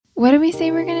What did we say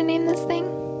we're going to name this thing?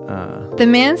 The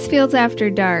Mansfields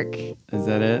After Dark. Is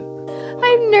that it?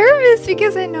 I'm nervous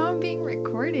because I know I'm being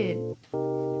recorded.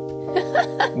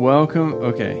 Welcome.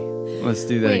 Okay, let's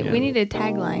do that again. We need a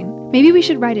tagline. Maybe we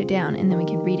should write it down and then we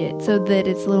can read it so that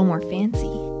it's a little more fancy.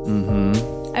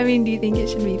 Mm-hmm. I mean, do you think it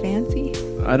should be fancy?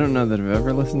 I don't know that I've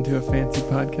ever listened to a fancy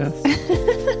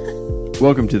podcast.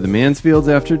 Welcome to the Mansfields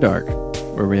After Dark,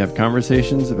 where we have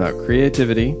conversations about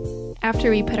creativity. After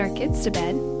we put our kids to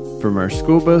bed. From our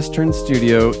school bus turned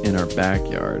studio in our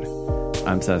backyard.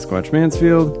 I'm Sasquatch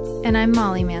Mansfield. And I'm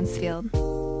Molly Mansfield.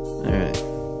 All right.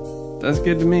 That's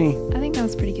good to me. I think that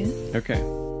was pretty good. Okay.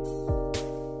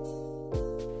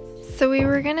 So we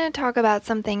were going to talk about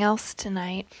something else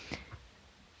tonight.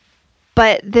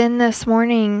 But then this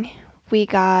morning, we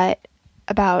got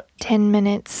about 10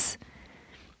 minutes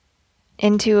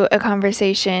into a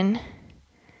conversation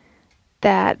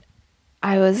that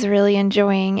I was really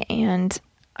enjoying, and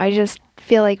I just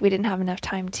feel like we didn't have enough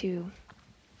time to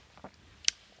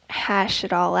hash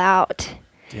it all out.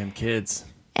 Damn kids.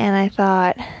 And I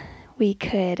thought we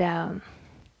could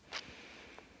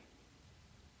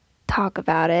talk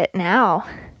about it now.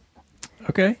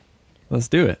 Okay, let's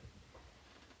do it.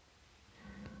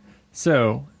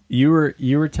 So you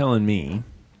were telling me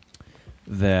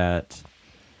that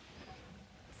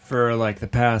for like the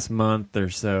past month or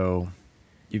so,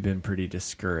 you've been pretty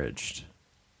discouraged.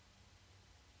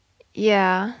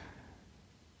 Yeah.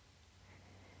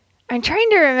 I'm trying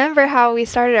to remember how we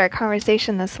started our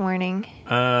conversation this morning.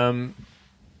 You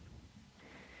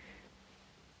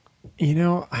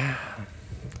know,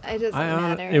 It doesn't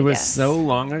matter. It was so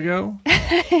long ago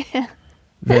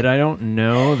that I don't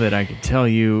know that I could tell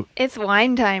you. It's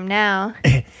wine time now.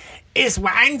 It's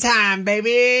wine time,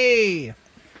 baby!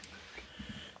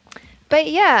 But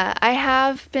yeah, I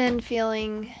have been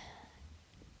feeling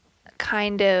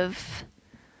kind of,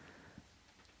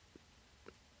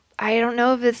 I don't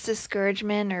know if it's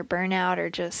discouragement or burnout or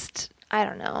just, I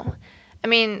don't know. I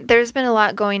mean, there's been a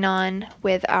lot going on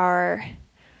with our,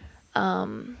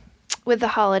 with the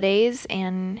holidays,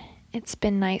 and it's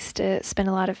been nice to spend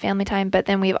a lot of family time, but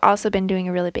then we've also been doing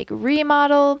a really big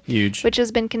remodel. Huge. Which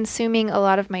has been consuming a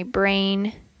lot of my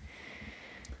brain.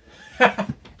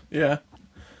 Yeah.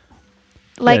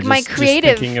 Like yeah, my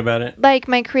creative, just thinking about it. Like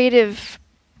my creative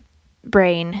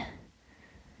brain.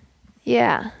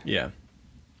 Yeah. Yeah.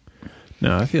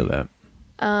 No, I feel that.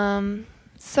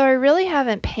 So I really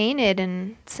haven't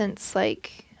painted since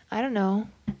like, I don't know,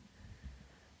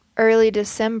 early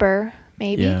December,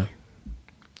 maybe. Yeah.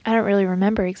 I don't really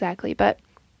remember exactly, but.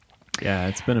 Yeah,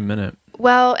 it's been a minute.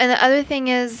 Well, and the other thing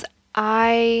is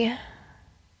I'm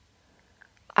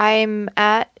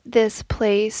at this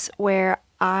place where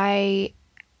I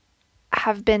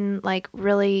have been like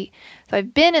really, so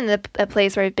I've been in a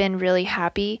place where I've been really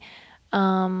happy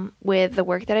with the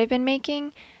work that I've been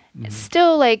making. Mm-hmm.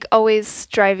 Still like always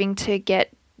striving to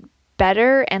get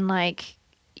better and like,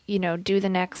 you know, do the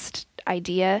next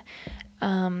idea,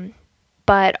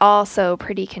 but also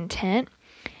pretty content.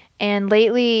 And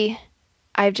lately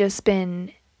I've just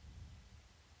been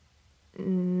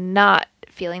not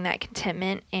feeling that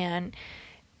contentment and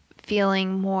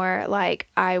feeling more like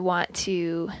I want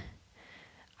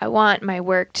my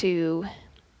work to,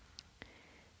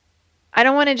 I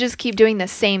don't want to just keep doing the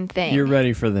same thing. You're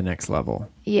ready for the next level.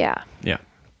 Yeah. Yeah.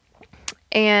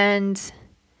 And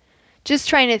just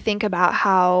trying to think about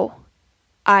how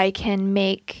I can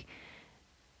make,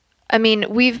 I mean,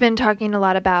 we've been talking a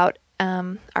lot about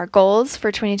our goals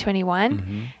for 2021.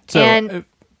 Mm-hmm. So, and,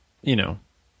 you know,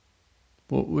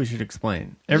 well, we should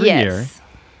explain. Every year,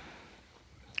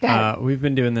 we've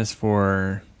been doing this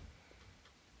for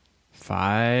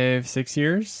 6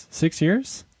 years? 6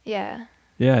 years? Yeah.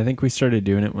 Yeah, I think we started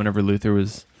doing it whenever Luther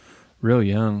was real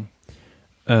young.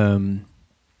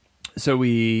 So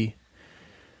we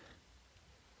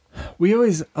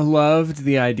always loved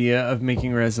the idea of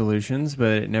making resolutions,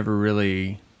 but it never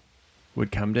really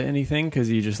would come to anything because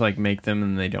you just like make them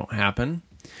and they don't happen.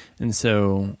 And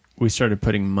so we started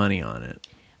putting money on it.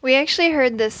 We actually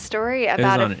heard this story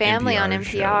about a family on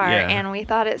NPR, yeah. And we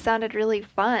thought it sounded really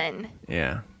fun.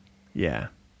 Yeah. Yeah.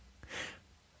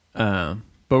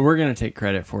 But we're going to take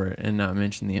credit for it and not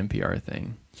mention the NPR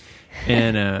thing.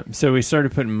 And so we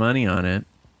started putting money on it.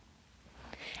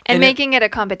 And making it a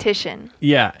competition.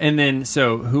 Yeah. And then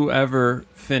so whoever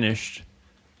finished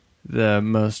the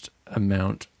most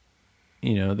amount,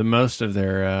 you know, the most of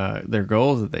their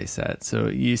goals that they set. So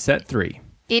you set 3.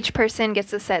 Each person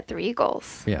gets to set 3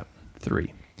 goals. Yeah,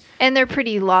 3. And they're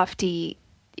pretty lofty,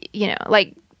 you know,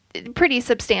 like pretty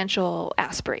substantial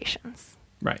aspirations.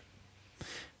 Right.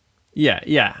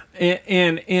 Yeah.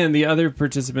 And the other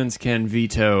participants can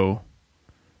veto,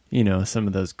 some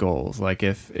of those goals. Like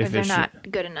if If they're it's not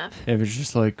good enough. if it's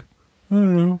just like, I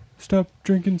don't know, stop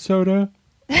drinking soda.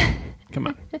 Come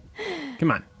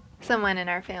on. Someone in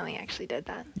our family actually did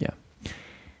that. Yeah.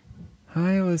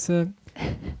 Hi, Alyssa.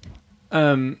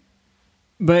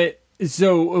 But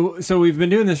so we've been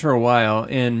doing this for a while,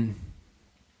 and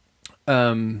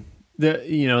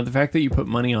the fact that you put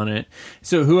money on it.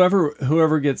 So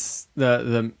whoever gets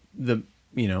the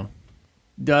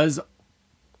does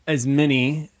as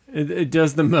many, it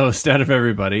does the most out of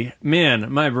everybody.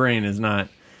 Man, my brain is not.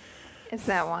 It's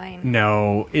that wine.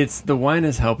 No, it's the wine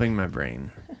is helping my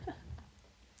brain.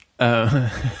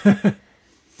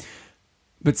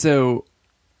 But so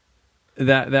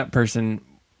that person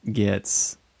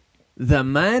gets the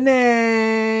money.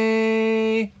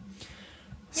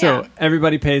 So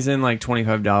everybody pays in like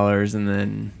 $25, and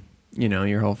then,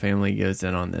 your whole family goes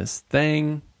in on this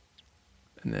thing.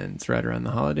 And then it's right around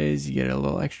the holidays. You get a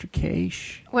little extra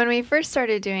cash. When we first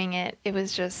started doing it, it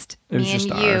was just me and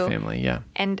you. Our family, yeah.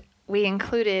 And we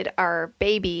included our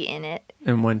baby in it.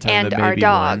 And one time and the baby our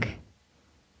dog. won.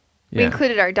 We Yeah.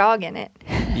 included our dog in it.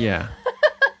 Yeah.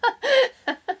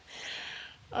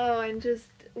 Oh, and just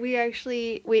we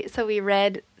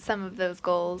read some of those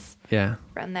goals Yeah.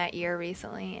 from that year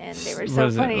recently, and they were What so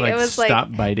is funny. It, It was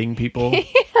stop biting people.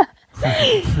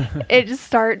 it just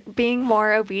start being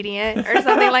more obedient or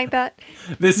something like that.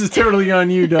 This is totally on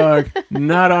you, dog.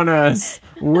 Not on us.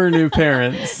 We're new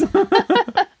parents.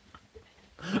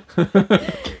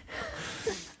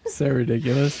 So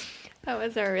ridiculous. That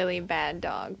was a really bad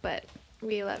dog, but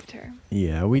we loved her.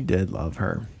 Yeah, we did love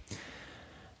her.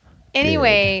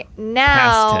 Anyway, Past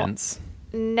now tense.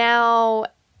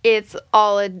 it's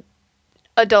all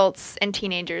adults and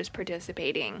teenagers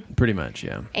participating, Pretty much,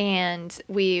 yeah. and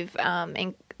we've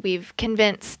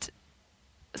convinced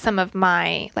some of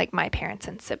my parents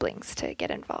and siblings to get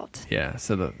involved. Yeah,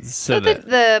 so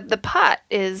the pot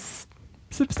is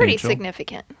pretty substantial.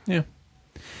 significant. Yeah.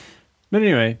 But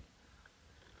anyway,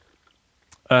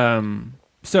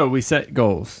 so we set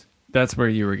goals. That's where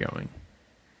you were going.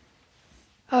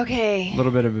 Okay. A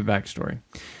little bit of a backstory.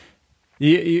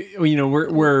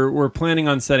 We're planning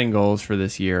on setting goals for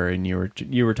this year, and you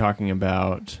were talking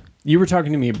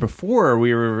to me before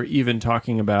we were even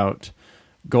talking about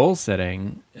goal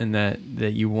setting, and that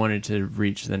you wanted to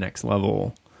reach the next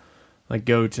level, like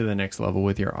go to the next level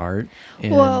with your art.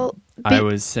 And I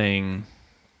was saying,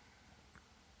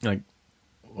 like,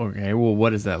 okay, well,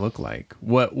 what does that look like?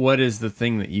 What is the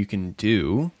thing that you can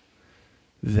do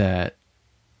that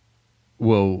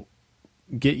will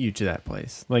get you to that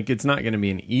place? Like, it's not going to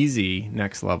be an easy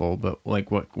next level, but like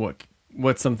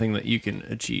what's something that you can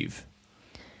achieve?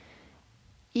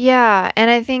 Yeah, and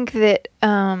I think that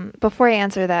before I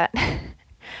answer that,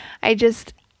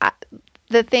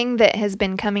 the thing that has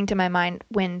been coming to my mind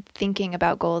when thinking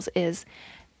about goals is,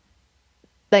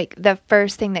 like, the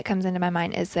first thing that comes into my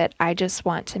mind is that I just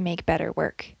want to make better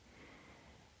work.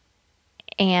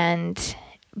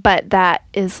 But that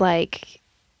is like,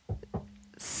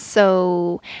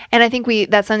 so, and I think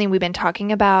that's something we've been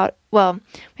talking about. Well, we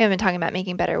haven't been talking about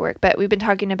making better work, but we've been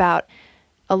talking about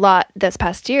a lot this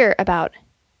past year about,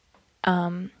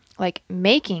 like,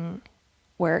 making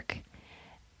work.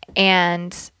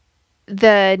 And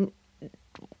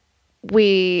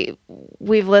we've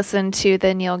listened to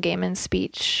the Neil Gaiman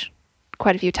speech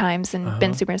quite a few times and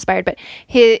been super inspired, but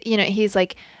he's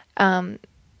like,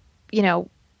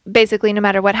 basically no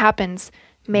matter what happens,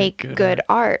 make good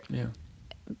art. Yeah.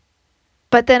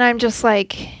 But then I'm just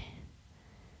like,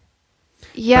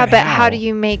 yeah, but how do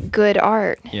you make good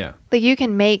art? Yeah. Like, you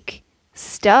can make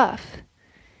stuff,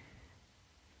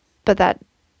 but that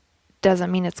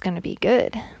doesn't mean it's going to be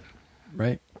good.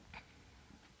 Right.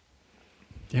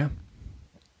 Yeah.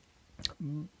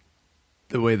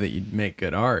 The way that you make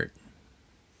good art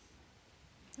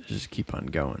is just keep on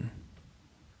going.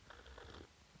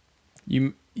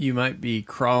 You might be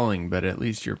crawling, but at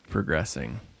least you're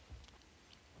progressing.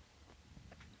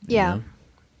 Yeah.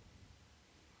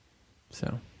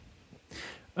 So,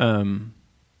 but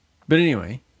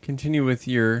anyway, continue with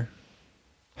your,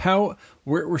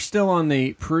 we're still on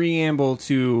the preamble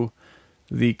to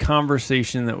the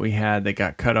conversation that we had that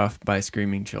got cut off by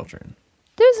screaming children.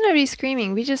 There was nobody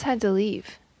screaming. We just had to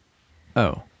leave.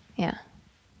 Oh. Yeah.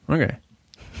 Okay.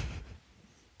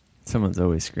 Someone's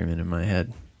always screaming in my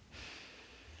head.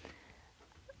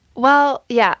 Well,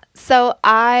 yeah. So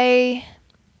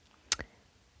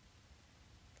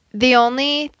the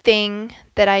only thing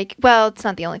that it's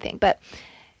not the only thing, but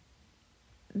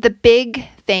the big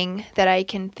thing that I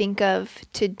can think of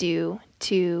to do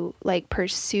to like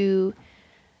pursue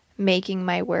making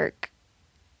my work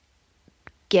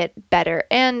get better,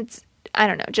 and I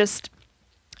don't know, just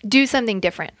do something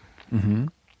different. Mm-hmm.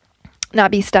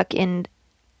 Not be stuck in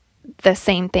the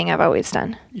same thing I've always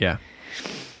done. Yeah.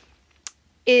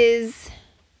 Is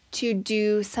to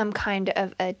do some kind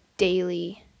of a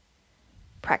daily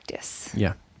practice.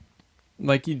 Yeah.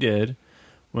 Like you did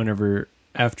whenever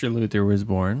after Luther was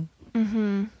born.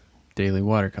 Mm-hmm. Daily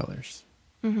watercolors.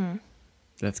 Mm-hmm.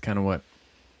 That's kind of what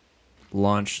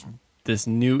launched this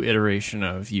new iteration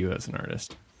of you as an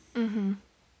artist. Mm-hmm.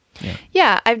 Yeah.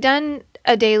 Yeah, I've done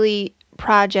a daily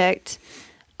project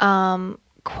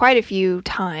quite a few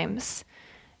times.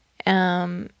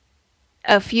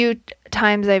 A few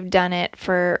times I've done it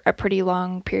for a pretty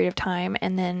long period of time,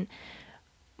 and then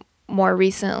more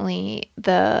recently,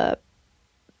 the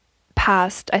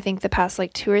past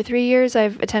like 2 or 3 years,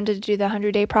 I've attempted to do the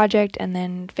 100-day project and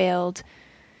then failed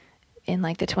in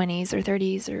like the 20s or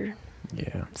 30s or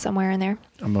somewhere in there.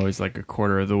 I'm always like a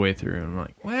quarter of the way through, and I'm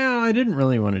like, well, I didn't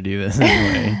really want to do this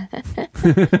anyway.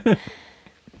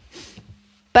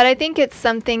 But I think it's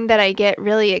something that I get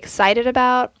really excited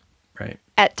about. Right.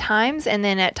 At times, and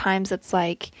then at times it's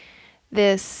like,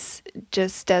 this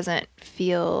just doesn't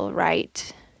feel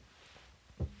right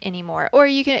anymore. Or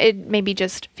it maybe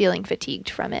just feeling fatigued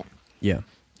from it. Yeah.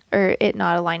 Or it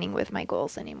not aligning with my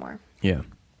goals anymore. Yeah.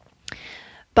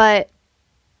 But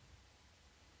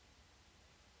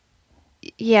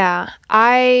yeah,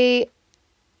 I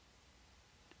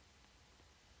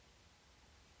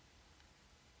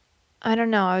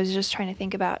don't know. I was just trying to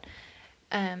think about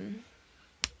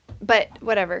but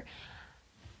whatever.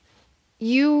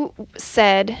 You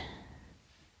said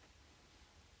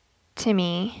to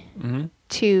me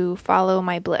to follow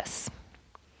my bliss.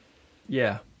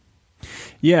 Yeah.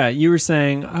 Yeah, you were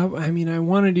saying, I mean, I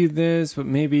want to do this, but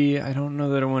maybe I don't know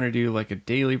that I want to do like a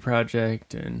daily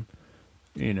project and,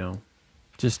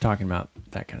 just talking about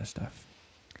that kind of stuff.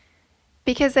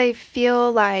 Because I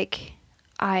feel like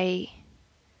I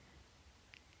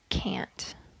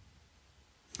can't.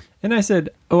 And I said,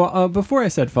 before I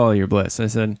said follow your bliss, I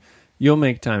said, you'll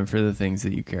make time for the things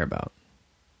that you care about.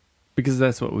 Because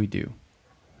that's what we do.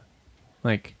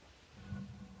 Like,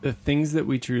 the things that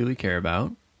we truly care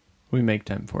about, we make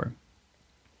time for.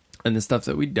 And the stuff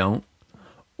that we don't,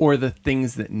 or the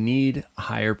things that need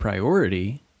higher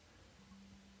priority,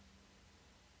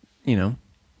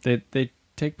 they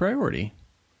take priority.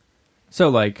 So,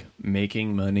 like,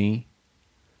 making money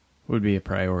would be a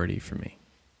priority for me.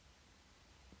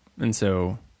 And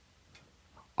so,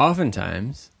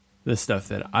 oftentimes, the stuff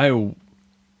that I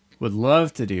would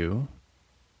love to do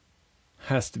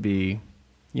has to be,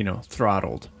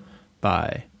 throttled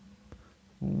by,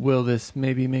 will this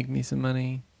maybe make me some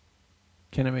money?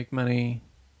 Can I make money?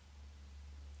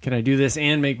 Can I do this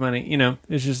and make money?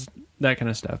 It's just that kind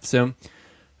of stuff. So,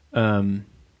 but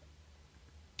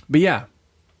yeah,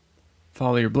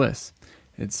 follow your bliss.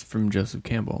 It's from Joseph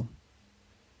Campbell.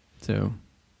 So,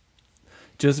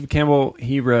 Joseph Campbell,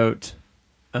 he wrote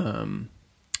a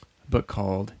book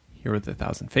called Here with a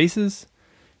Thousand Faces.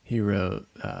 He wrote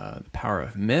The Power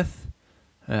of Myth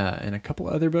and a couple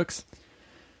other books.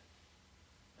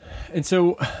 And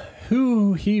so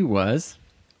who he was,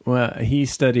 well, he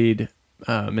studied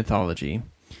mythology.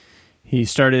 He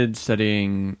started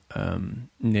studying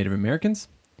Native Americans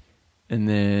and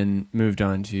then moved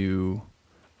on to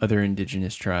other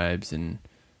indigenous tribes and,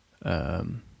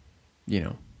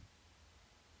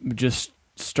 just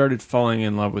started falling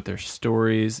in love with their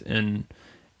stories and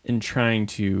trying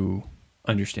to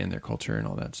understand their culture and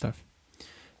all that stuff.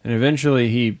 And eventually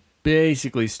he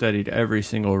basically studied every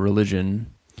single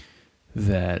religion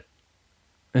that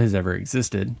has ever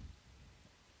existed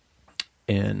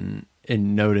and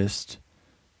noticed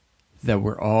that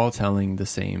we're all telling the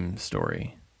same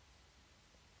story.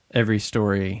 Every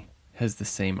story has the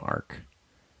same arc.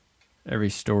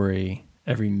 Every story,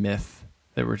 every myth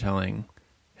that we're telling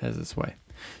has this way.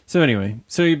 So anyway,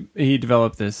 he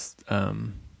developed this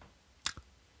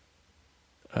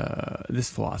this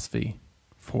philosophy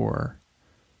for,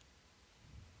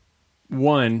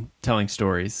 one, telling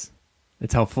stories.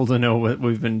 It's helpful to know what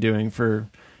we've been doing for,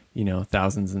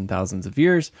 thousands and thousands of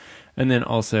years. And then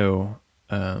also,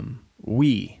 our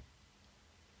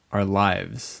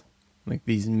lives, like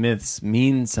these myths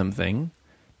mean something.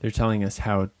 They're telling us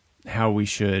how we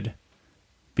should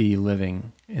be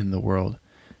living in the world.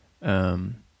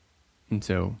 And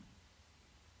so,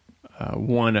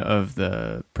 one of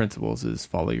the principles is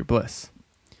follow your bliss.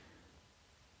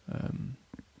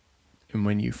 And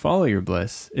when you follow your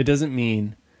bliss, it doesn't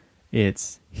mean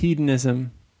it's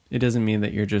hedonism. It doesn't mean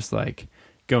that you're just like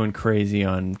going crazy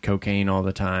on cocaine all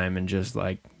the time and just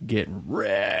like getting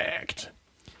wrecked.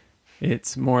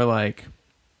 It's more like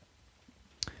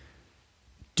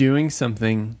doing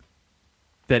something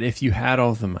that if you had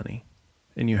all the money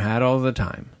and you had all the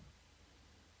time,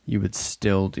 you would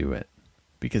still do it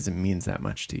because it means that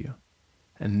much to you.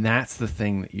 And that's the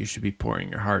thing that you should be pouring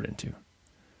your heart into,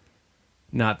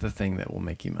 not the thing that will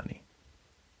make you money.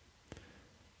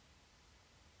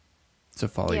 So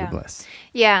follow your bliss.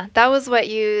 Yeah, that was what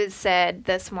you said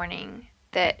this morning.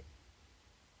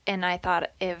 And I thought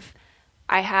if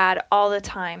I had all the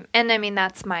time, and I mean,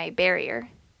 that's my barrier.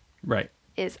 Right.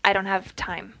 Is I don't have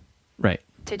time. Right.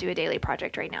 To do a daily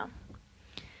project right now.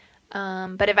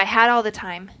 But if I had all the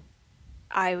time,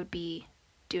 I would be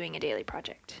doing a daily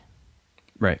project.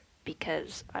 Right.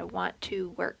 Because I want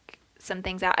to work some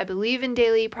things out. I believe in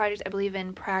daily projects. I believe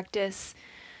in practice,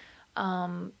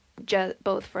 just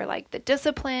both for like the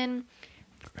discipline,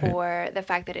 for the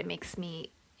fact that it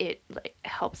like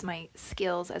helps my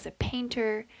skills as a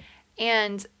painter,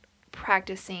 and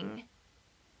practicing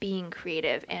being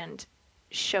creative and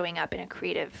showing up in a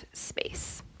creative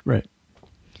space. Right.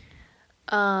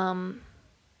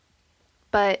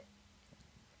 But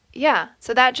yeah,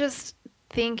 so that just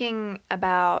thinking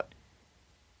about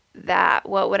that,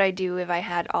 what would I do if I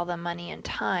had all the money and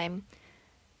time,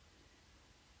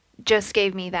 just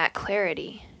gave me that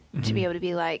clarity to be able to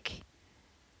be like,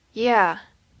 yeah,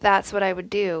 that's what I would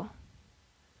do.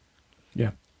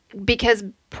 Yeah. Because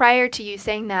prior to you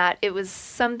saying that, it was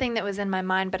something that was in my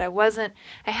mind, but I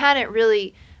hadn't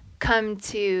really come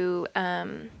to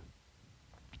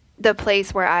the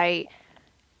place where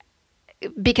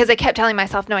because I kept telling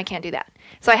myself, no, I can't do that.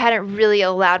 So I hadn't really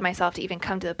allowed myself to even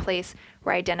come to the place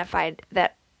where I identified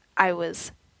that I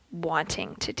was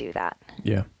wanting to do that.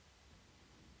 Yeah.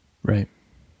 Right.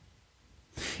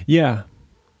 Yeah.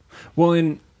 Well,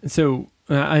 and so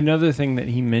another thing that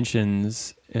he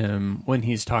mentions when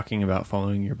he's talking about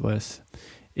following your bliss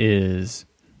is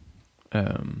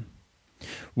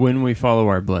when we follow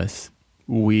our bliss,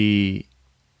 we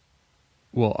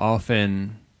will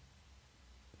often...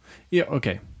 Yeah,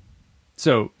 okay.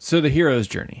 So the hero's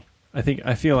journey.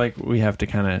 I feel like we have to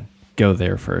kind of go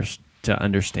there first to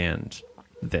understand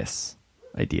this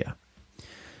idea.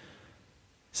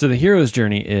 So the hero's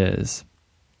journey is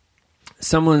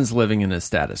someone's living in a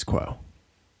status quo.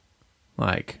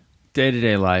 Like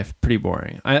day-to-day life, pretty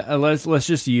boring. Let's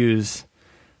just use,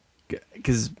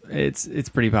 because it's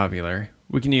pretty popular.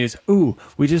 We can use,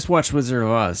 we just watched Wizard of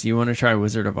Oz. You want to try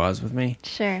Wizard of Oz with me?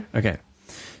 Sure. Okay.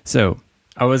 So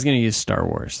I was going to use Star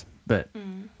Wars, but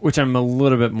which I'm a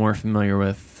little bit more familiar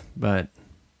with, but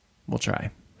we'll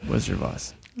try Wizard of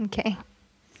Oz. Okay.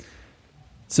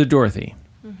 So Dorothy,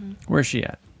 where's she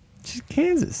at? She's in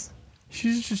Kansas.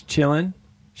 She's just chilling.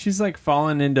 She's like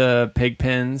falling into pig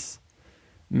pens.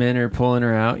 Men are pulling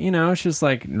her out. It's just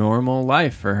like normal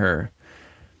life for her.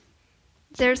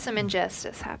 There's some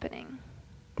injustice happening.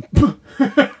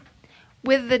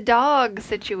 With the dog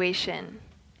situation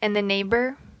and the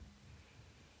neighbor.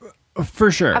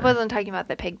 For sure. I wasn't talking about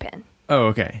the pig pen. Oh,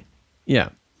 okay. Yeah.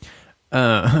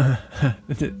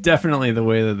 Definitely the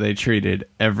way that they treated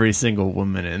every single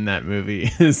woman in that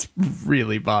movie is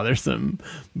really bothersome.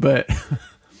 But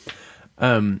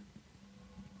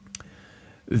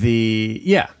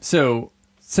so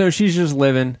she's just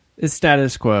living. It's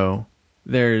status quo.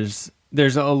 There's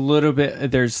a little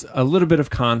bit of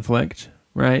conflict,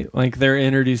 right? Like they're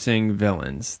introducing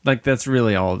villains. Like that's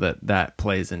really all that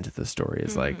plays into the story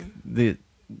is like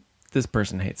this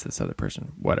person hates this other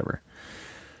person, whatever.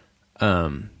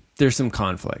 There's some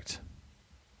conflict,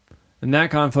 and that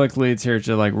conflict leads her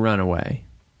to like run away.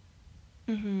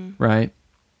 Right?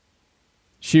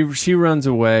 She runs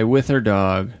away with her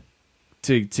dog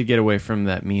to get away from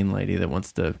that mean lady that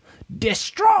wants to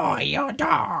destroy your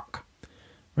dog.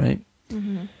 Right?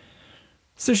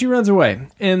 So she runs away,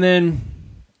 and then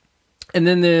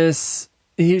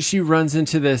she runs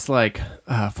into this like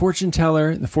fortune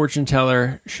teller. The fortune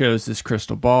teller shows this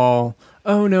crystal ball.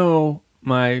 Oh no,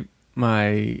 my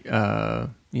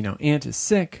aunt is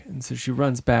sick, and so she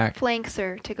runs back. Flanks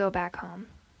her to go back home.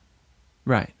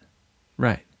 Right.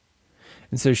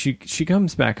 And so she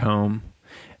comes back home,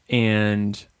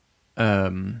 and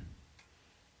there's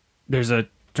a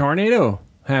tornado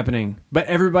happening, but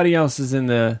everybody else is in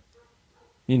the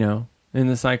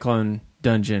cyclone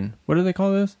dungeon. What do they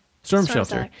call those? Storm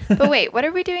shelter. But wait, what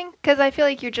are we doing? Because I feel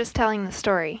like you're just telling the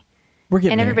story. We're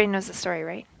getting and there. Everybody knows the story,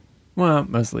 right? Well,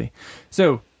 mostly.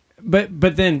 So, but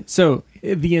then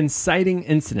the inciting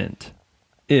incident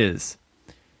is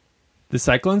the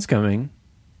cyclone's coming,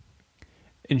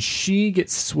 and she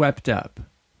gets swept up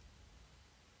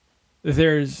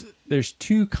there's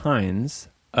two kinds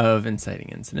of inciting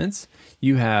incidents.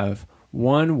 You have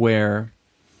one where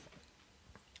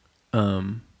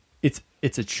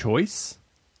it's a choice.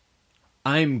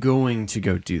 I'm going to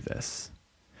go do this.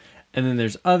 And then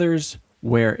there's others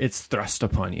where it's thrust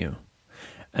upon you.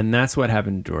 And that's what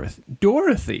happened to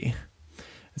Dorothy.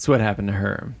 That's what happened to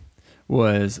her.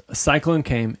 Was a cyclone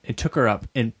came and took her up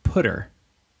and put her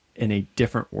in a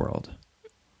different world.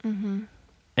 Mm-hmm.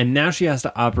 And now she has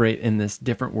to operate in this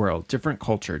different world, different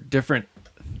culture, different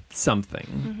something.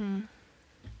 Mm-hmm.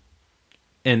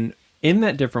 And in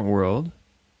that different world,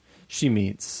 she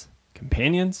meets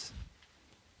companions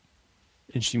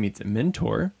and she meets a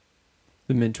mentor.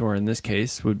 The mentor in this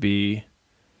case would be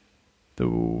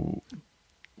the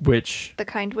witch. The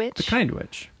kind witch. The kind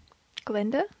witch.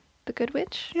 Glinda? The good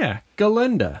witch? Yeah,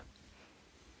 Galinda.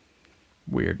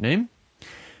 Weird name.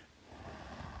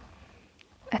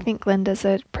 I think Glinda's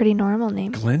a pretty normal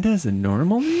name. Glinda is a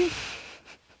normal name?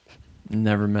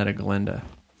 Never met a Glinda.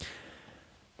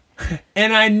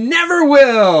 And I never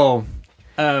will!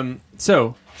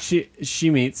 So, she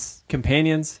meets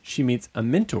companions. She meets a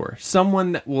mentor.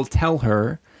 Someone that will tell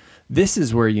her, this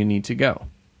is where you need to go.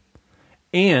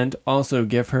 And also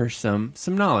give her some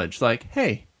knowledge. Like,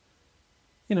 hey,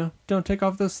 don't take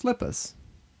off those slippers.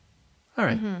 All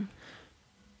right. Mm-hmm.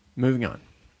 Moving on.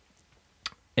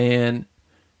 And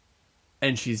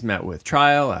she's met with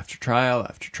trial after trial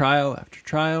after trial after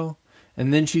trial.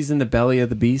 And then she's in the belly of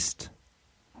the beast.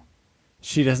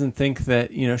 She doesn't think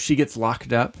that, she gets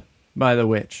locked up by the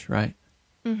witch, right?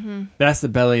 Mm-hmm. That's the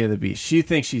belly of the beast. She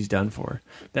thinks she's done for.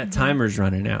 That Mm-hmm. timer's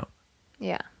running out.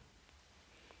 Yeah.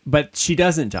 But she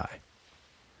doesn't die.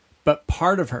 But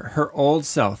part of her old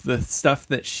self, the stuff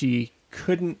that she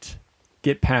couldn't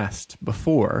get past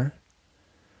before,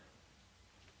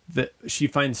 that she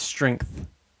finds strength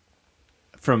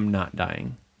from not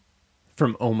dying,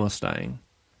 from almost dying.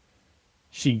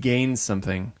 She gains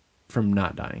something from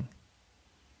not dying.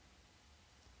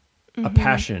 Mm-hmm. A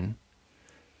passion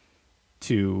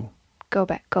to go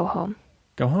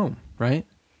home, right?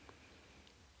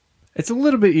 It's a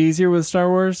little bit easier with Star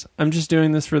Wars. I'm just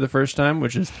doing this for the first time,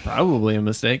 which is probably a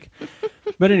mistake.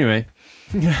 But anyway,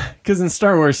 because in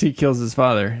Star Wars, he kills his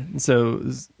father. And so,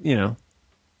 it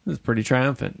was pretty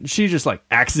triumphant. She just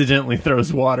accidentally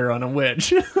throws water on a witch.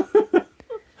 He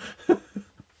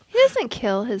doesn't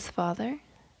kill his father.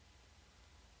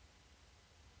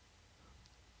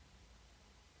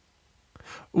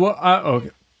 Well, okay.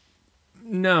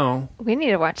 No. We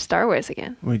need to watch Star Wars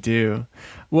again. We do.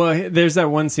 Well, there's that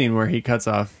one scene where he cuts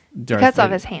off Darth He cuts Vader.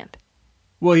 off his hand.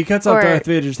 Well, he cuts off Darth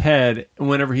Vader's head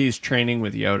whenever he's training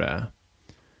with Yoda.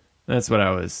 That's what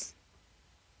I was.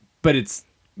 But it's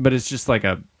just like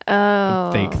a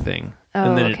fake thing.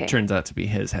 And then it turns out to be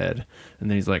his head. And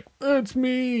then he's like, "It's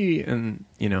me." And,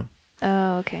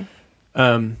 Oh, okay.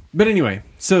 But anyway,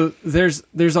 so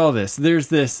there's all this. There's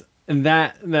this and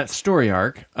that story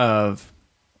arc of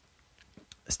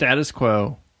status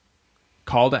quo,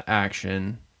 call to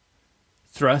action,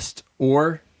 thrust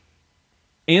or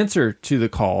answer to the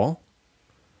call,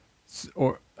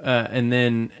 or and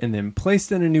then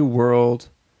placed in a new world,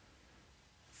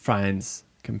 finds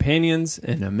companions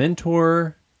and a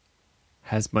mentor,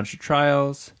 has a bunch of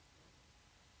trials,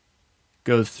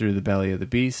 goes through the belly of the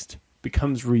beast,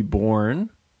 becomes reborn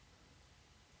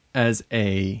as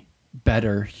a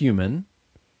better human,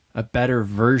 a better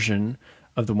version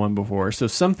of the one before. So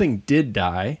something did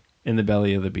die in the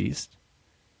belly of the beast,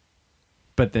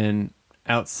 but then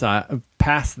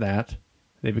past that,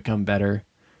 they become better,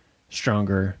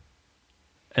 stronger,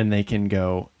 and they can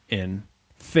go and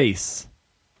face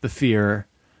the fear,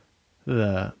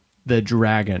 the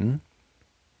dragon,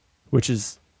 which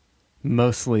is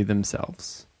mostly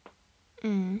themselves.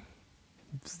 Mm.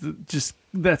 Just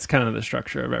that's kind of the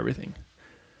structure of everything.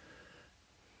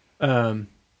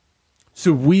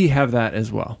 So we have that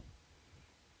as well.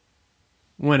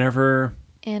 Whenever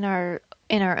in our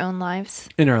own lives.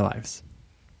 In our lives.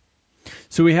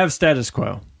 So we have status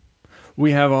quo.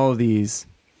 We have all of these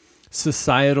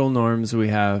societal norms. We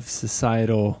have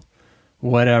societal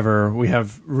whatever. We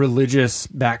have religious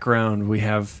background. We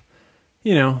have,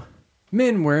 men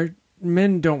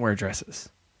don't wear dresses.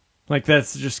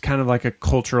 That's just kind of like a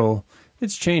cultural,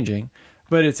 it's changing,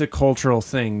 but it's a cultural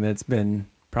thing that's been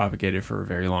propagated for a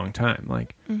very long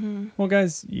time. Well,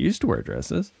 guys used to wear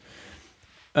dresses.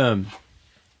 And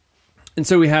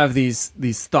so we have these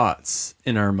thoughts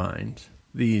in our mind,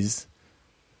 these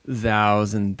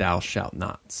thous and thou shalt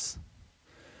nots.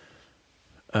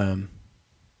 And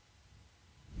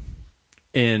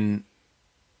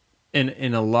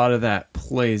a lot of that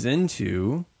plays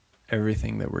into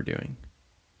everything that we're doing.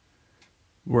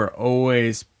 We're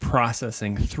always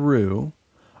processing through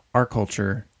our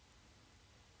culture,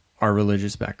 our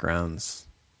religious backgrounds,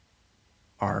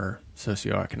 our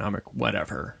socioeconomic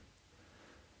whatever,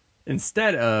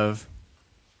 instead of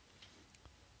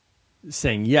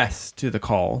saying yes to the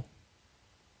call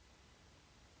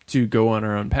to go on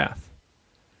our own path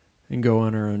and go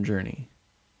on our own journey.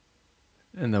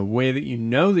 And the way that you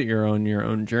know that you're on your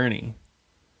own journey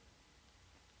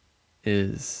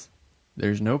is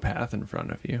there's no path in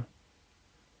front of you.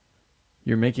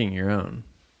 You're making your own.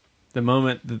 The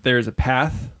moment that there's a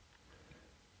path,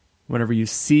 whenever you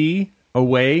see a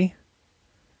way,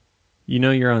 you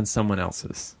know you're on someone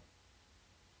else's.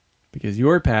 Because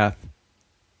your path,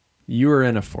 you are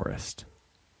in a forest,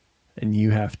 and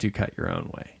you have to cut your own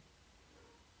way.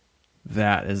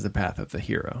 That is the path of the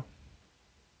hero.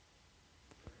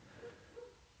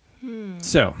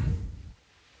 So,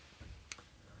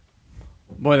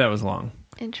 boy, that was long.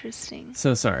 Interesting.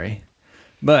 So sorry.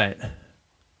 But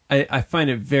I find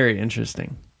it very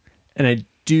interesting. And I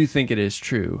do think it is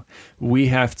true. We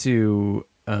have to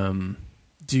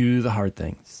do the hard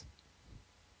things.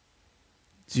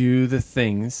 Do the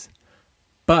things.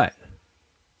 But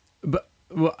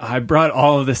well, I brought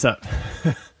all of this up.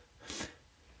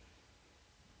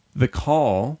 The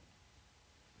call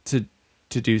to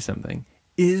do something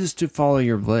is to follow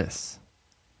your bliss.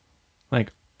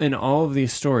 Like in all of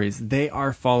these stories, they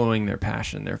are following their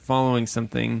passion. They're following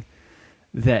something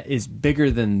that is bigger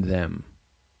than them.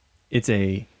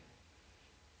 The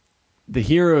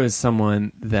hero is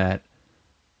someone that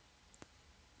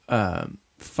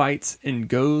fights and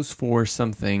goes for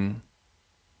something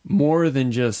more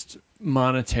than just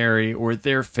monetary or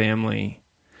their family,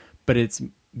 but it's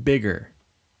bigger.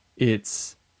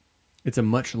 It's a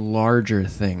much larger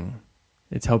thing.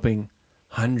 It's helping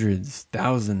hundreds,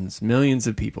 thousands, millions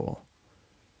of people.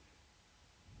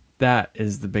 That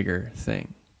is the bigger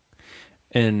thing.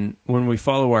 And when we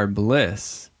follow our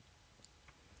bliss,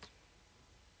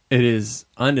 it is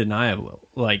undeniable.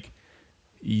 Like,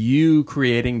 you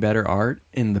creating better art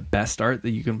and the best art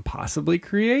that you can possibly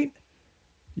create,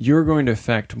 you're going to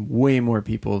affect way more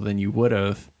people than you would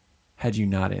have had you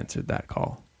not answered that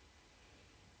call.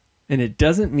 And it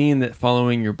doesn't mean that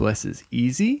following your bliss is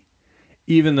easy,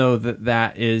 even though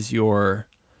that is your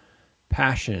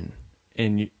passion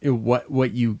and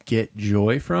what you get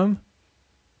joy from.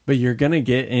 But you're going to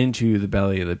get into the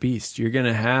belly of the beast. You're going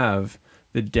to have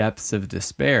the depths of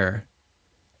despair,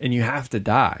 and you have to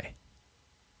die.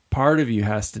 Part of you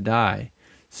has to die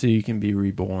so you can be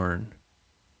reborn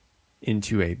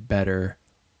into a better,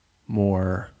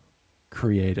 more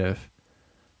creative,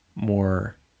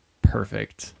 more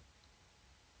perfect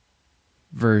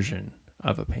version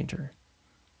of a painter.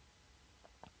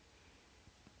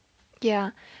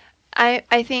 Yeah.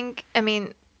 I think, I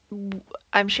mean,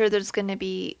 I'm sure there's going to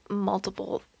be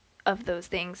multiple of those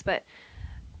things, but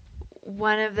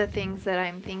one of the things that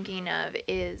I'm thinking of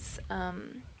is,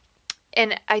 and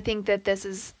I think that this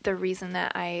is the reason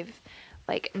that I've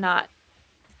not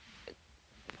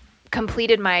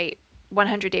completed my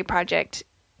 100-day project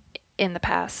in the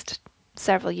past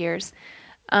several years.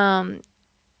 And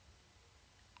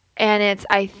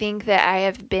I think that I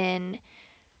have been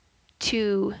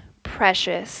too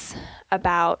precious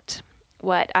about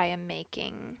what I am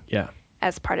making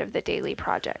as part of the daily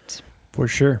project. For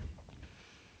sure.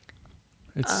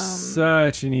 It's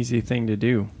such an easy thing to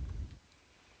do.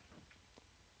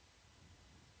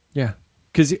 Yeah.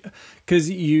 Because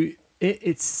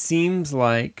it seems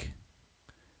like,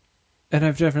 and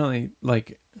I've definitely,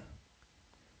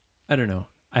 I don't know.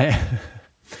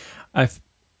 I've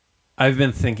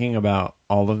been thinking about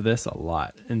all of this a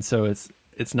lot. And so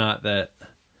it's not that,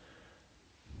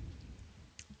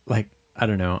 I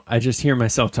don't know. I just hear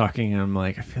myself talking and I'm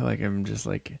like, I feel like I'm just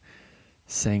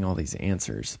saying all these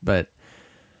answers, but,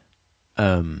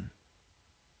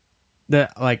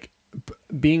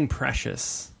 being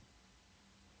precious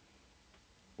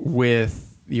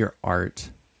with your art,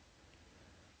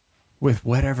 with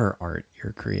whatever art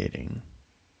you're creating,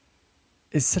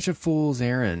 is such a fool's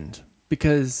errand,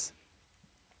 because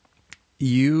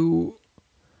you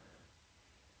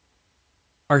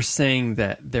are saying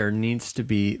that there needs to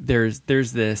be, there's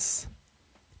this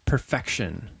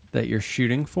perfection that you're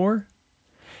shooting for,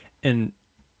 and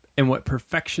what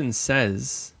perfection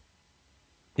says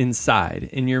inside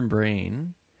in your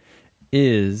brain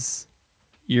is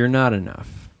you're not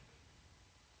enough,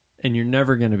 and you're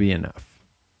never going to be enough.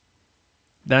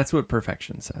 That's what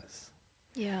perfection says.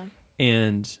 Yeah.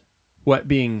 And what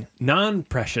being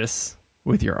non-precious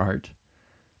with your art,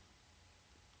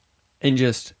 and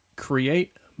just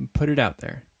create, put it out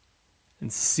there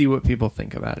and see what people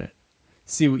think about it.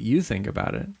 see what you think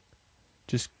about it.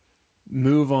 Just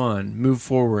move on, move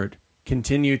forward,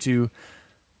 continue to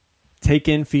take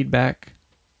in feedback,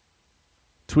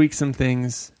 tweak some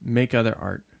things, make other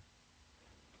art.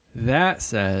 That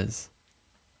says,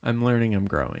 I'm learning, I'm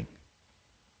growing.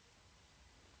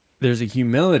 There's a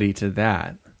humility to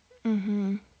that.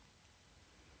 Mm-hmm.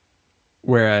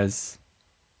 Whereas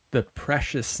the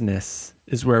preciousness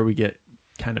is where we get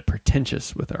kind of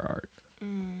pretentious with our art.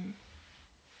 Mm.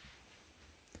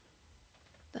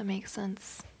 That makes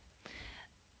sense.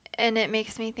 And it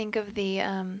makes me think of the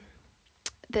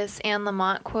this Anne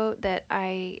Lamott quote that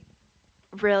I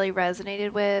really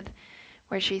resonated with,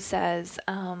 where she says,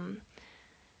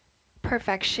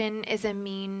 perfection is a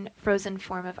mean, frozen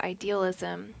form of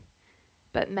idealism,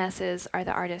 but messes are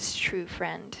the artist's true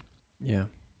friend. Yeah.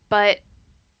 But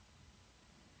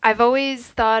I've always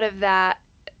thought of that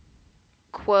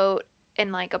quote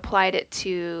and like applied it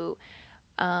to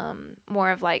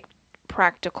more of like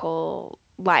practical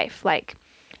life. Like,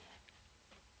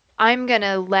 I'm going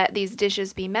to let these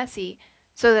dishes be messy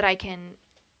so that I can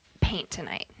paint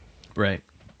tonight. Right.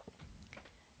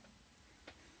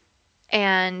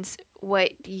 And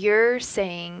what you're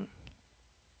saying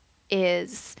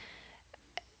is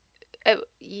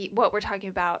what we're talking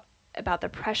about the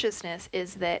preciousness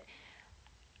is that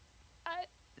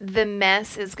the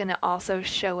mess is going to also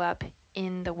show up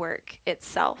in the work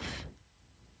itself.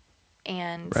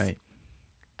 And, right.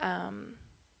 And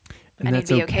I need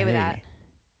to be okay with that.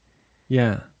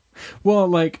 Yeah. Well,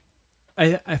 like,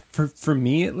 for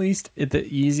me at least, the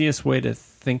easiest way to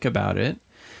think about it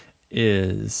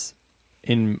is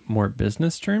in more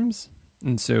business terms.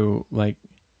 And so, like,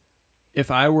 if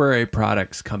I were a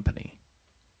products company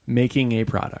making a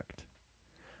product,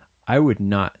 I would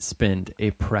not spend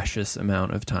a precious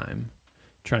amount of time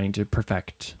trying to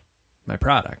perfect my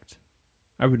product.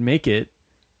 I would make it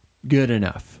good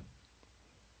enough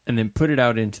and then put it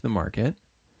out into the market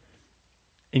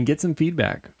and get some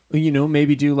feedback. You know,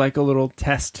 maybe do like a little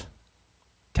test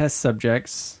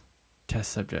subjects.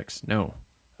 No.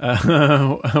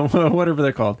 Whatever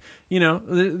they're called. You know,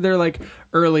 they're like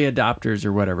early adopters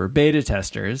or whatever, beta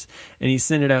testers, and you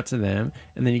send it out to them,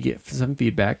 and then you get some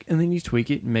feedback, and then you tweak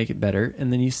it and make it better,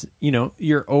 and then you know,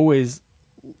 you're always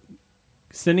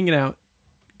sending it out,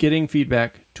 getting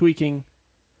feedback, tweaking.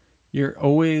 You're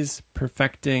always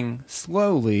perfecting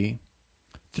slowly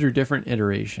through different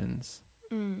iterations.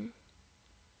 Mm.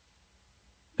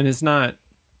 And it's not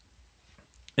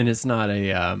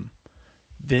a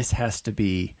this has to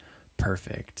be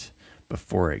perfect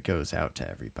before it goes out to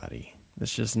everybody.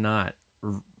 That's just not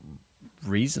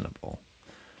reasonable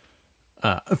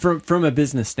from a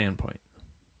business standpoint.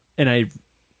 And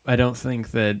I don't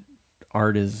think that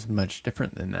art is much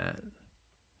different than that.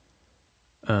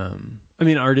 I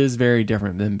mean, art is very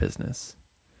different than business.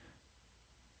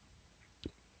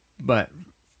 But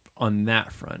on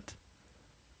that front,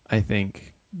 I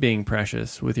think being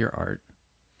precious with your art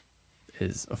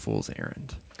is a fool's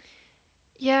errand.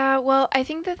 Yeah, well, I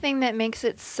think the thing that makes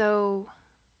it so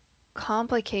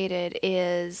complicated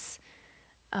is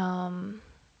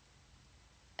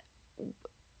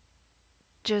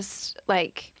just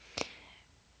like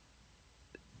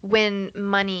when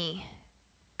money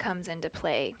comes into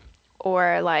play,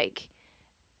 or like,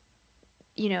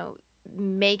 you know,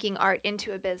 making art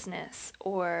into a business,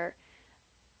 or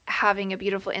having a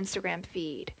beautiful Instagram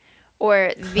feed,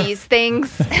 or these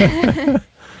things.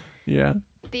 Yeah.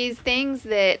 These things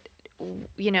that,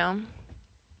 you know,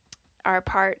 are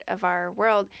part of our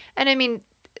world. And I mean,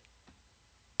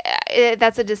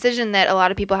 that's a decision that a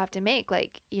lot of people have to make.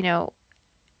 Like, you know,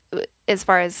 as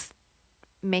far as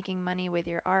making money with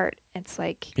your art, it's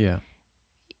like, yeah,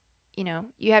 you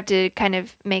know, you have to kind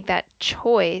of make that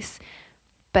choice.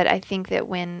 But I think that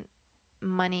when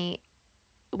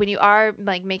you are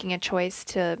like making a choice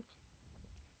to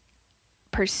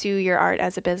pursue your art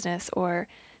as a business or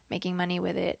making money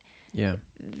with it, yeah,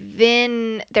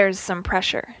 then there's some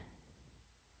pressure.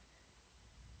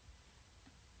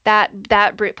 That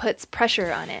puts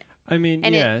pressure on it. I mean,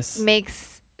 and yes, it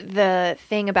makes the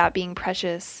thing about being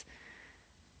precious.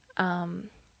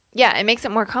 Yeah, it makes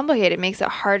it more complicated. It makes it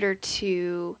harder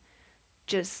to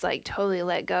just like totally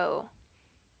let go.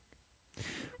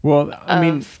 Well, I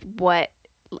mean,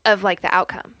 of like the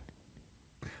outcome.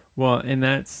 Well, and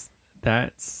that's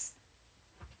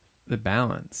the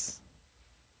balance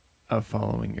of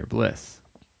following your bliss.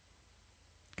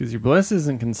 Because your bliss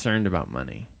isn't concerned about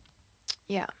money.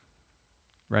 Yeah.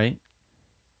 Right?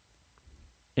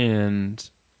 And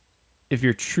if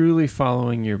you're truly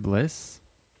following your bliss,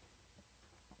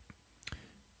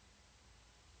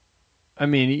 I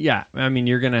mean, yeah, I mean,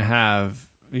 you're going to have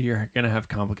gonna have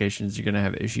complications, you're gonna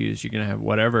have issues, you're gonna have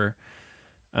whatever.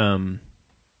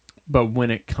 But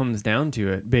when it comes down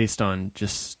to it, based on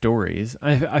just stories,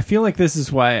 I feel like this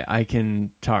is why I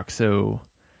can talk so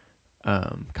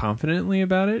confidently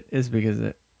about it, is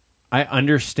because I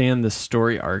understand the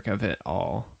story arc of it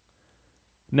all.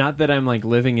 Not that I'm like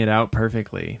living it out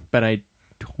perfectly, but I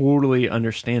totally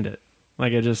understand it.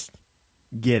 Like I just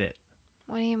get it.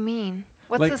 What do you mean?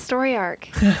 What's like, the story arc?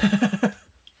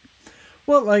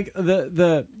 Well, like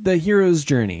the hero's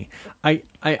journey. I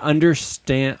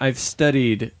understand. I've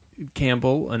studied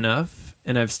Campbell enough,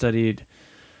 and I've studied.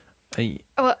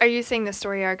 Well, are you saying the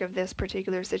story arc of this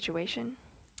particular situation?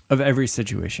 Of every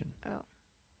situation. Oh.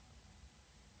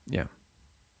 Yeah.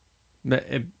 But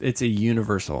it's a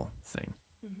universal thing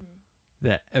Mm-hmm.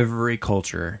 that every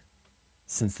culture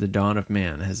since the dawn of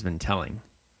man has been telling.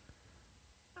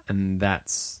 And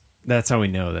that's how we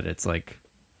know that it's like,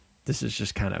 this is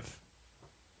just kind of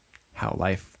how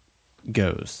life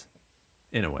goes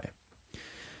in a way.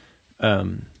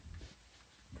 But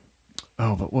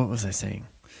what was I saying?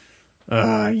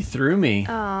 You threw me.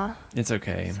 Oh. It's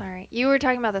okay. Sorry. You were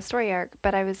talking about the story arc,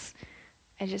 but I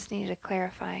just needed to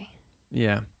clarify.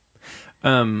 Yeah.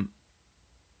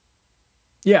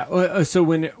 Yeah. So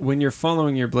when you're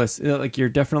following your bliss, like you're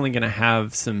definitely going to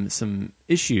have some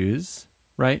issues,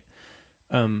 right?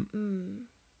 And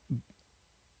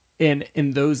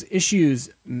those issues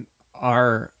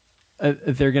are,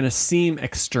 they're going to seem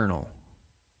external.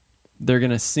 They're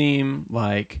going to seem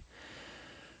like,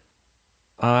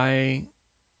 I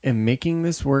am making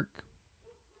this work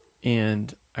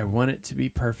and I want it to be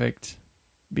perfect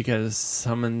because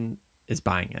someone is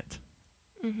buying it.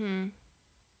 Mm-hmm.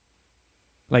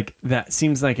 Like that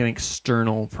seems like an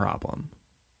external problem.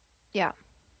 Yeah.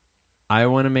 I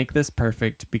want to make this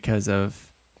perfect because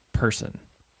of person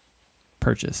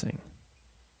purchasing.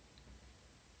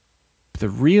 The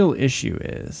real issue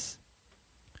is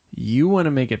you want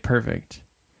to make it perfect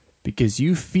because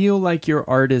you feel like your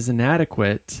art is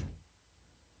inadequate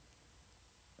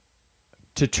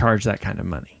to charge that kind of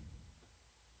money.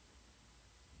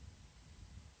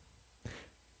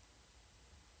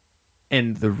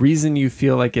 And the reason you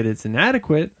feel like it is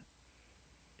inadequate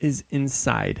is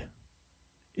inside.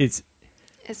 It's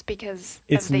because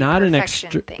it's of the not an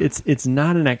perfection thing. it's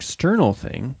not an external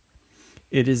thing.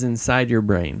 It is inside your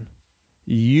brain.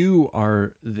 You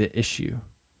are the issue.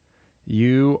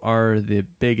 You are the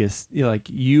biggest, like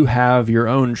you have your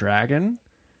own dragon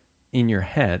in your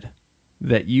head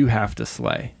that you have to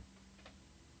slay.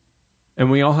 And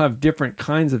we all have different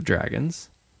kinds of dragons.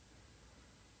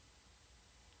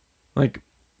 Like,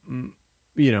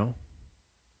 you know,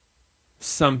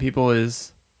 some people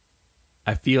is,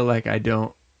 I feel like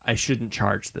I shouldn't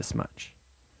charge this much.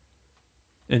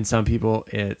 And some people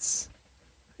it's,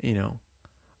 you know,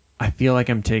 I feel like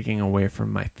I'm taking away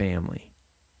from my family.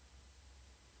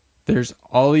 There's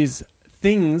all these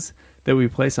things that we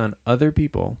place on other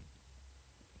people,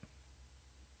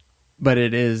 but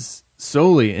it is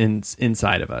solely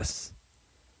inside of us.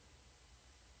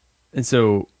 And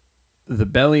so the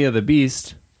belly of the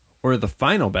beast, or the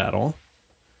final battle,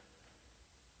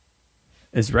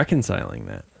 is reconciling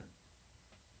that.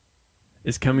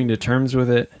 Is coming to terms with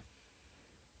it,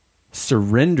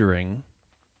 surrendering,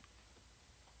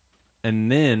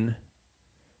 and then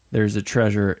there's a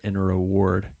treasure and a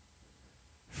reward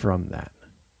from that.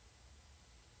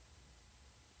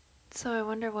 So I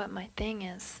wonder what my thing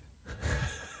is.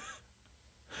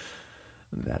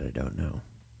 That I don't know.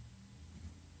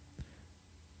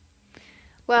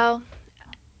 Well,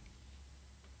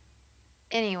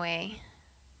 anyway,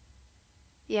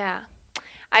 yeah,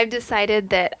 I've decided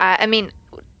that I mean,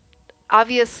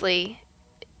 obviously,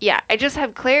 yeah, I just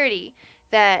have clarity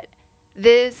that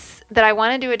I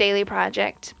want to do a daily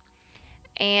project,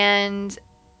 and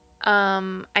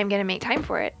I'm gonna make time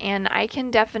for it, and I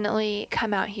can definitely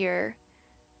come out here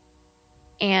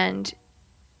and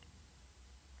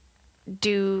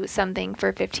do something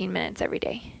for 15 minutes every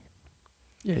day.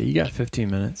 Yeah, you got 15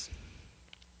 minutes.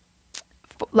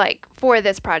 Like for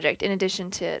this project, in addition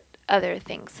to other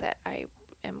things that I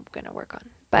am going to work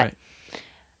on.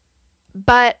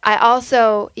 But I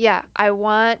also, I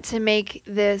want to make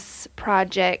this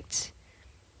project.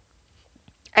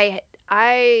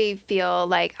 I feel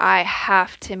like I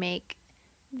have to make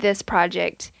this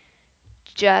project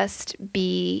just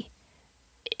be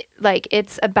like,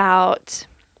 it's about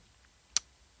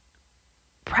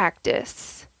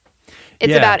practice.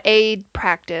 It's about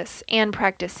practice and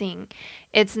practicing.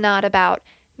 It's not about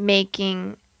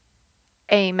making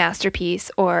a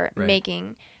masterpiece or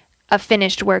making a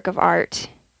finished work of art.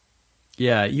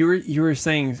 Yeah, you were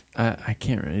saying, I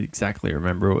can't exactly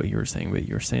remember what you were saying, but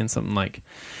you were saying something like,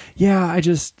 yeah,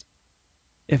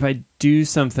 if I do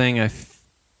something,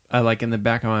 I like in the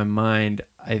back of my mind,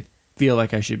 I feel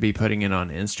like I should be putting it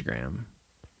on Instagram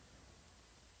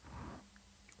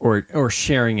or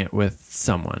sharing it with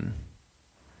someone.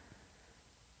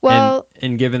 Well,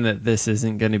 and given that this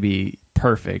isn't going to be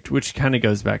perfect, which kind of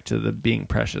goes back to the being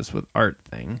precious with art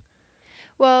thing.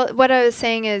 well, what I was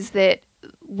saying is that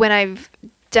when I've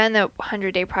done the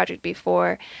 100-day project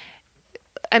before,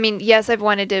 I mean, yes, I've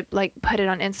wanted to like put it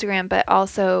on Instagram, but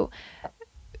also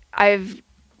I've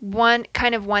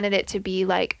kind of wanted it to be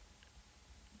like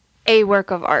a work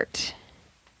of art.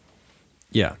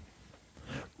 Yeah.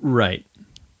 Right.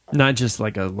 Not just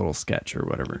like a little sketch or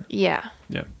whatever. Yeah.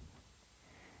 Yeah.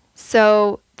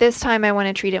 So this time I want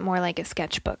to treat it more like a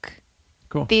sketchbook.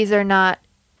 Cool.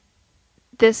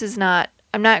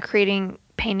 I'm not creating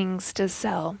paintings to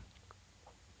sell.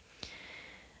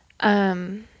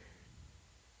 You're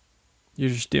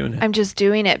just doing it. I'm just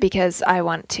doing it because I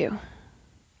want to.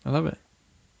 I love it.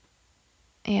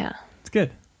 Yeah. It's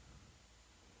good.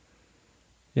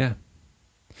 Yeah.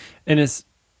 And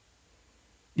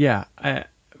I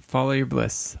follow your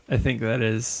bliss. I think that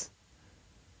is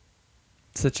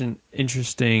such an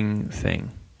interesting thing.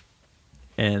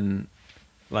 And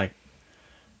like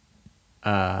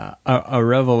a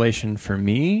revelation for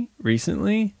me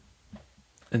recently.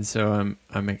 And so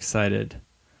I'm excited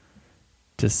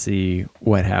to see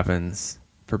what happens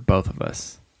for both of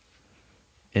us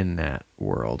in that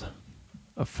world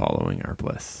of following our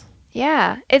bliss.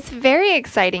 Yeah. It's very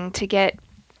exciting to get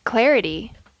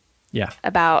clarity. Yeah.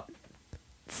 About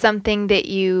something that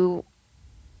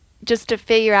just to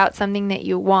figure out something that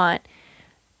you want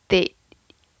that,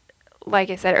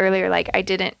 like I said earlier, like I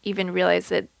didn't even realize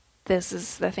that this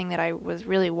is the thing that I was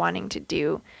really wanting to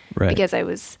do. Right. Because I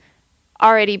was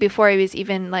already, before I was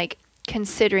even like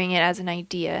considering it as an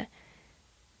idea,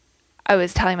 I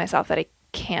was telling myself that I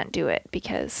can't do it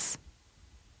because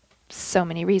so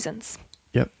many reasons.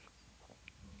 Yep.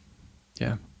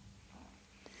 Yeah.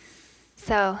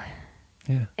 So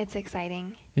yeah, it's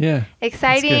exciting. Yeah.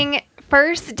 Exciting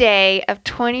first day of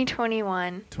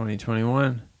 2021.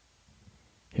 2021.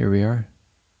 Here we are.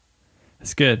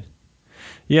 That's good.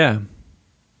 Yeah.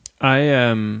 I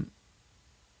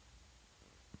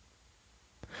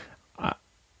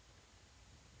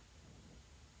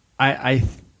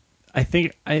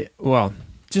think well,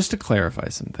 just to clarify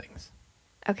some things.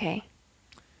 Okay.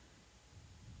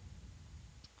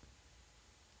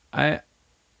 I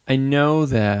know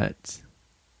that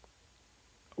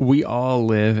we all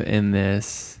live in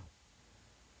this,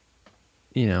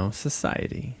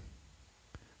 society.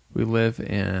 We live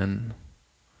in,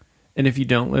 and if you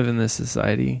don't live in this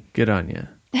society, good on you.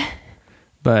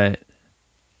 But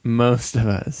most of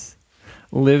us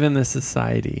live in this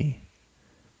society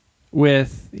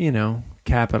with,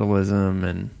 capitalism,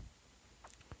 and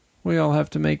we all have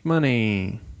to make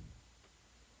money.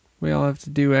 We all have to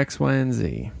do X, Y, and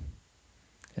Z.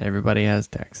 Everybody has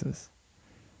taxes.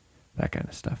 That kind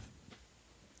of stuff.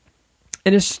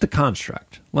 And it's just a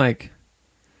construct. Like,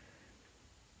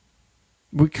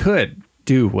 we could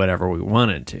do whatever we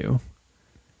wanted to.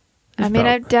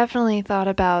 I've definitely thought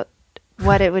about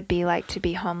what it would be like to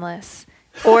be homeless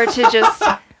or to just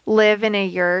live in a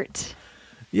yurt.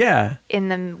 Yeah. In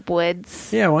the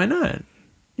woods. Yeah, why not?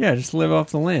 Yeah, just live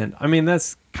off the land. I mean,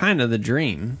 that's kind of the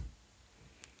dream.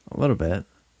 A little bit.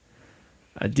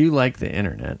 I do like the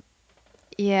internet.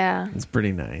 Yeah. It's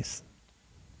pretty nice.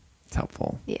 It's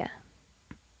helpful. Yeah.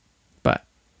 But,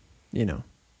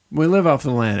 we live off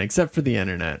the land except for the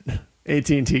internet.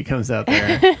 AT&T comes out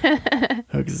there,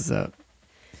 hooks us up.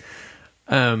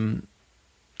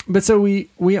 But so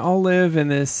we all live in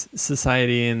this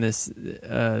society, in this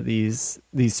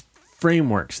these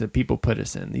frameworks that people put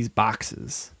us in, these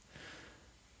boxes.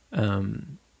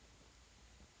 And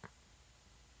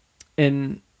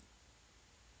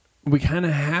we kind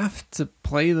of have to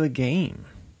play the game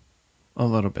a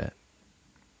little bit.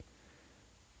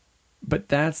 But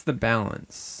that's the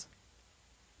balance.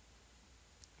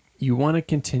 You want to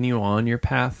continue on your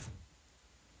path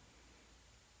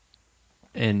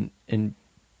and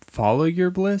follow your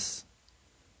bliss.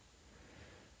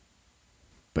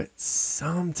 But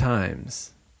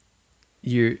sometimes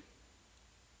you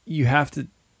have to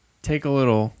take a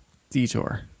little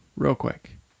detour real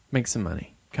quick. Make some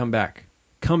money. Come back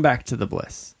to the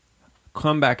bliss.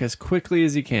 Come back as quickly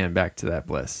as you can back to that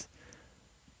bliss.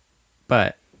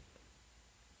 But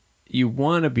you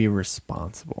want to be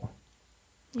responsible.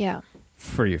 Yeah.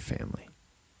 For your family.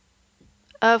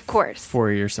 Of course.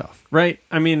 For yourself, right?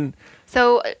 I mean,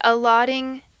 so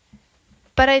allotting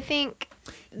But I think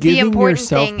the Giving important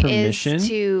yourself thing permission. is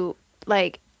to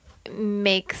like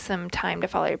make some time to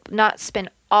follow your, not spend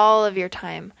all of your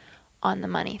time on the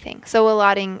money thing. So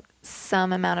allotting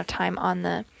some amount of time on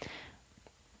the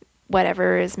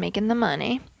whatever is making the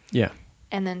money. Yeah.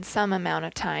 And then some amount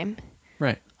of time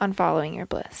Right. on following your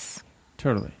bliss.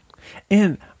 Totally.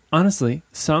 And honestly,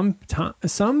 some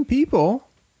people,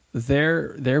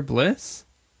 their bliss,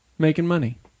 making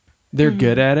money. They're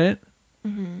good at it.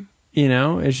 Mm-hmm. You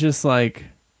know, it's just like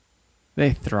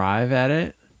they thrive at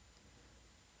it.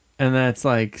 And that's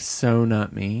like so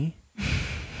not me.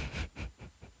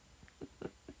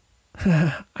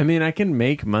 I mean, I can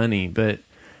make money, but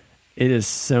it is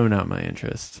so not my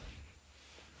interest.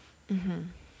 Mm-hmm.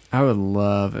 I would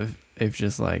love if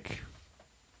just like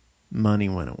money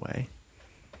went away.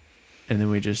 And then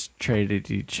we just traded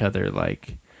each other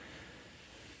like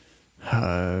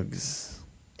hugs.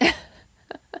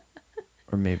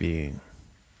 Or maybe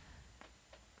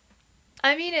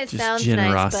I mean, it just sounds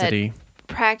generosity. nice, but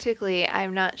practically,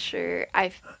 I'm not sure.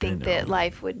 I think that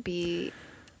life would be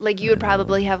like you would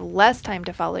probably have less time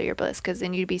to follow your bliss because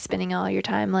then you'd be spending all your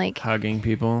time like Hugging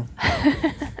people.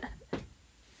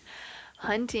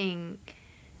 hunting,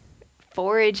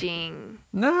 foraging.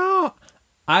 No,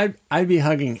 I'd be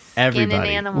hugging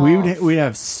everybody. animals. We'd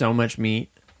have so much meat.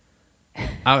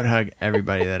 I would hug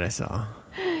everybody that I saw.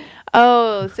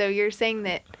 Oh, so you're saying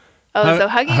that? Oh, so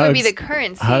hugging would be the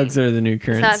currency. Hugs are the new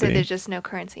currency. It's not that there's just no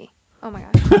currency. Oh my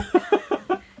gosh!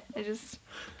 I just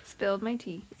spilled my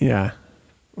tea. Yeah,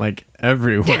 like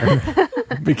everywhere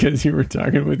because you were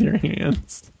talking with your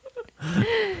hands. All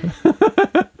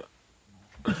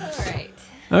right.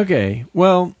 Okay.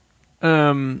 Well,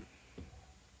 yeah,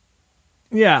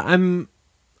 I'm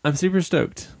super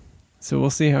stoked. So we'll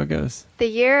see how it goes. The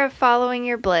year of following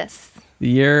your bliss. The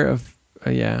year of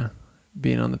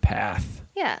being on the path.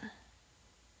 Yeah.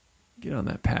 Get on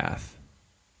that path.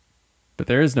 But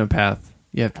there is no path.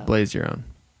 You have to blaze your own.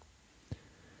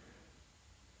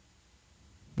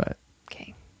 But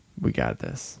okay. We got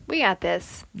this. We got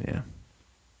this. Yeah.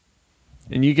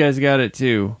 And you guys got it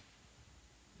too.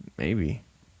 Maybe.